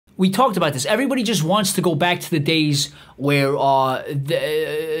we talked about this. Everybody just wants to go back to the days where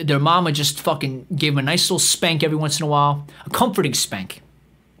their mama just fucking gave them a nice little spank every once in a while. A comforting spank.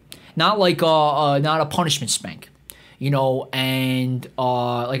 Not like not a punishment spank. You know, and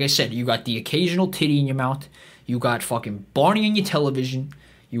like I said, you got the occasional titty in your mouth. You got fucking Barney on your television.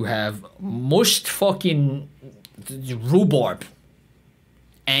 You have mushed fucking rhubarb.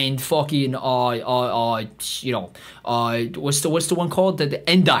 And fucking, what's the one called? The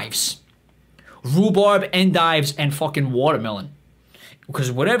endives. Rhubarb, endives, and fucking watermelon.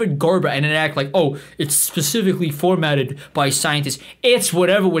 Because whatever Gerber, and then act like, oh, it's specifically formatted by scientists. It's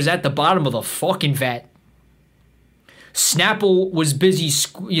whatever was at the bottom of the fucking vat. Snapple was busy,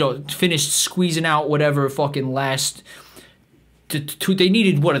 finished squeezing out whatever fucking last. They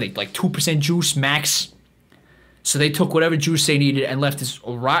needed, what are they, like 2% juice max? So they took whatever juice they needed and left this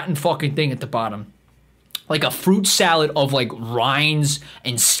rotten fucking thing at the bottom. Like a fruit salad of like rinds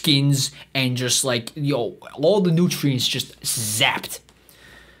and skins and just like, all the nutrients just zapped.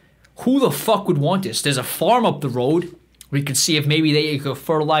 Who the fuck would want this? There's a farm up the road where you can see if maybe they could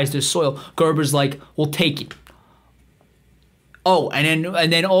fertilize their soil. Gerber's like, we'll take it. Oh, and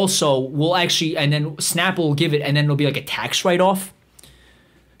then also we'll actually, and then Snapple will give it, and then it'll be like a tax write-off.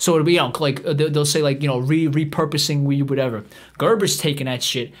 So it'll be, like, they'll say, like, repurposing, whatever. Gerber's taking that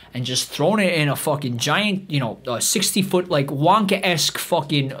shit and just throwing it in a fucking giant, 60-foot, like, Wonka-esque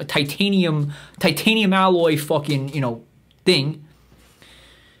fucking titanium alloy fucking, thing.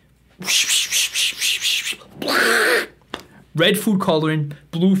 Red food coloring,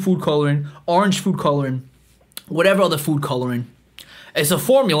 blue food coloring, orange food coloring, whatever other food coloring. It's a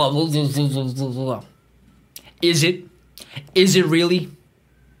formula. Is it? Is it really?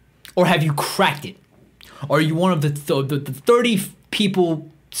 Or have you cracked it? Or are you one of the 30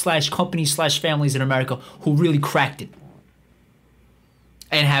 people / companies / families in America who really cracked it?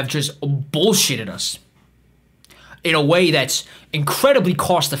 And have just bullshitted us in a way that's incredibly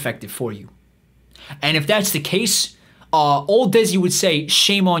cost effective for you. And if that's the case, old DESY would say,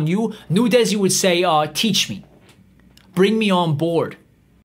 shame on you. New DESY would say, teach me. Bring me on board.